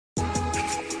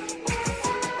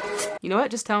You know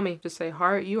what? Just tell me. Just say,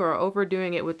 Heart, you are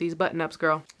overdoing it with these button-ups,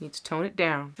 girl. You need to tone it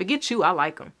down. Forget you, I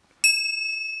like them.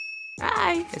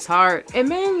 Hi. It's hard. And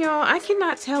man, y'all, I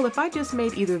cannot tell if I just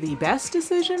made either the best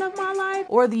decision of my life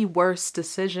or the worst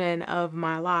decision of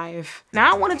my life.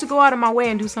 Now, I wanted to go out of my way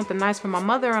and do something nice for my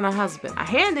mother and her husband. I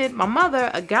handed my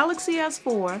mother a Galaxy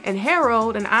S4 and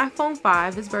Harold an iPhone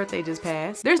 5. His birthday just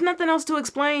passed. There's nothing else to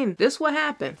explain. This what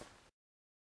happened.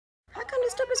 How come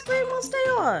the stupid screen won't stay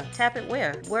on? Tap it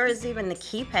where? Where is even the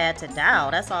keypad to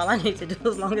dial? That's all I need to do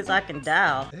as long as I can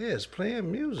dial. Yeah, it's playing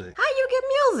music. How you get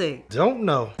music? Don't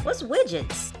know. What's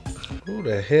widgets? Who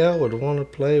the hell would want to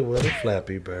play with a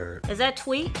Flappy Bird? Is that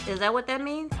tweet? Is that what that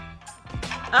means?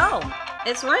 Oh,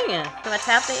 it's ringing. Do I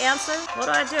tap the answer? What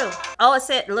do I do? Oh, it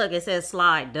said, look, it says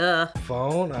slide, duh.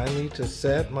 Phone, I need to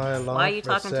set my alarm Why are you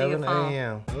for talking to your 7 phone?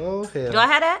 a.m. Oh, hell. Do I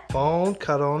have that? Phone,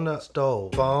 cut on the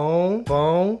stove. Phone,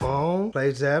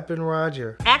 play Zapp and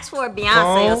Roger. Ask for a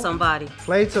Beyonce or somebody.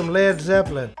 Play some Led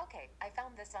Zeppelin. Okay, I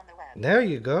found this on the web. There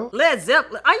you go. Led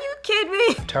Zeppelin? Are you kidding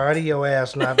me? Tired of your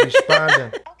ass not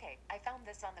responding. Okay, I found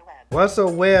this on the web. What's a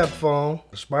web phone?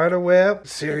 A spider web?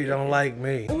 Siri don't like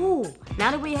me. Ooh,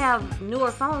 now that we have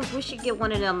newer phones, we should get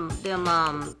one of them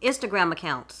Instagram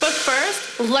accounts. But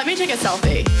first, let me take a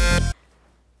selfie.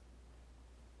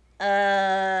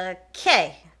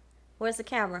 Okay. Where's the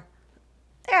camera?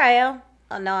 There I am.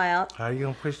 Oh, no, I am. How you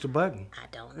gonna push the button? I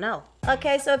don't know.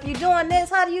 Okay, so if you're doing this,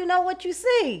 how do you know what you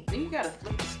see? You gotta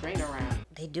flip the screen around.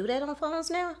 They do that on phones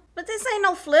now? But this ain't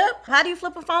no flip. How do you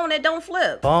flip a phone that don't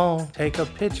flip? Phone, take a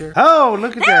picture. Oh,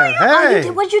 look at that. Oh, Hey!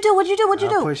 what'd you do? What'd you do? What'd you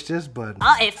I'll do? push this button.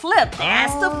 Oh, it flipped.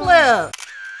 That's the flip.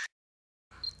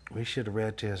 We should have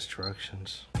read the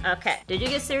instructions. Okay. Did you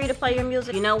get Siri to play your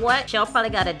music? You know what? She'll probably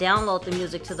got to download the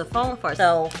music to the phone first.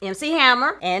 So, MC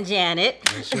Hammer and Janet.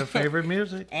 What's your favorite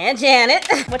music? And Janet.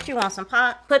 What you want, some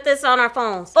pot? Put this on our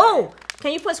phones. Oh,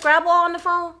 can you put Scrabble on the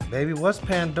phone? Baby, what's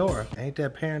Pandora? Ain't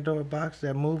that Pandora Box,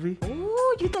 that movie?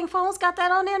 Ooh, you think phones got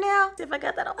that on there now? See if I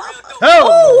got that on my phone.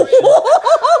 Oh!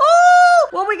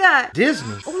 What we got?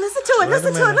 Disney. Oh, listen to it, Wait a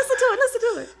listen to it, minute. listen to it, listen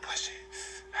to it.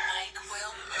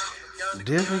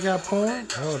 Disney got porn?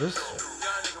 Oh, this.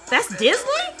 That's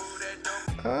Disney?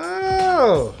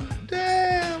 Oh,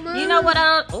 damn, man. You know what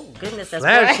I don't... Oh, goodness, that's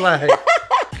right. Flashlight.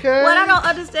 Okay. What I don't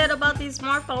understand about these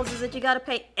smartphones is that you got to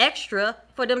pay extra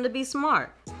for them to be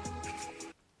smart.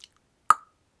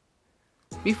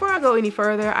 Before I go any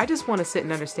further, I just want to sit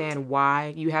and understand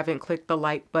why you haven't clicked the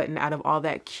like button out of all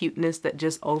that cuteness that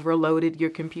just overloaded your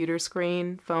computer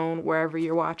screen, phone, wherever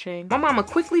you're watching. My mama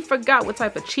quickly forgot what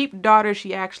type of cheap daughter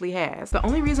she actually has. The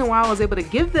only reason why I was able to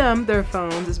give them their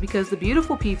phones is because the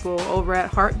beautiful people over at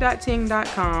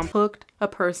hartbeat.booking hooked a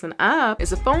person up.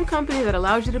 It's a phone company that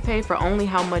allows you to pay for only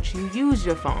how much you use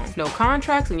your phone. No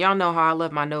contracts, and y'all know how I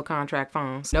love my no contract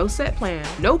phones. No set plan,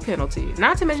 no penalties.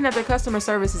 Not to mention that their customer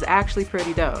service is actually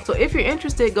pretty dope. So if you're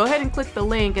interested, go ahead and click the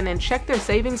link and then check their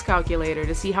savings calculator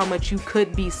to see how much you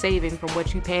could be saving from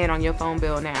what you're paying on your phone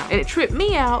bill now. And it tripped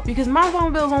me out because my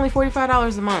phone bill is only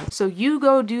 $45 a month. So you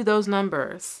go do those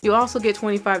numbers. You also get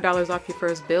 $25 off your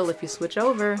first bill if you switch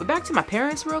over. But back to my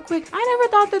parents real quick. I never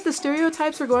thought that the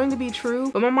stereotypes were going to be true.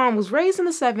 But my mom was raised in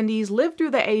the 70s, lived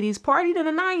through the 80s, partied in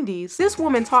the 90s. This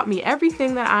woman taught me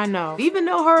everything that I know. Even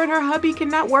though her and her hubby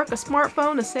cannot work a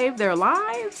smartphone to save their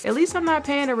lives, at least I'm not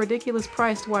paying a ridiculous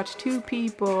price to watch two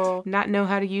people not know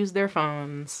how to use their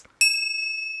phones.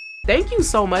 Thank you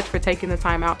so much for taking the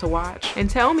time out to watch. And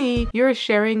tell me you're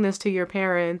sharing this to your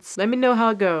parents. Let me know how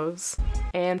it goes.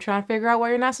 And try to figure out why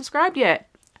you're not subscribed yet.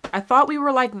 I thought we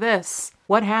were like this.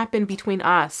 What happened between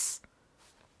us?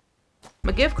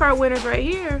 My gift card winner's right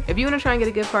here. If you want to try and get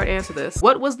a gift card, answer this.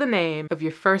 What was the name of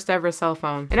your first ever cell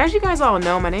phone? And as you guys all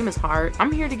know, my name is Hart.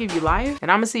 I'm here to give you life, and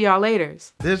I'm gonna see y'all later.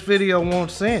 This video won't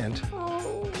send.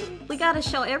 Oh, we gotta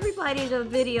show everybody the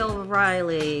video of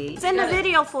Riley. Send the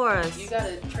video for us. You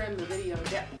gotta trim the video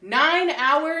down. 9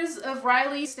 hours of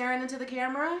Riley staring into the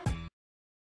camera?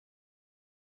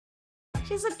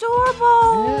 She's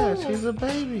adorable. Yeah, she's a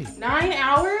baby. 9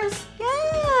 hours?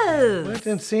 Yes. Well, it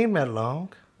didn't seem that long.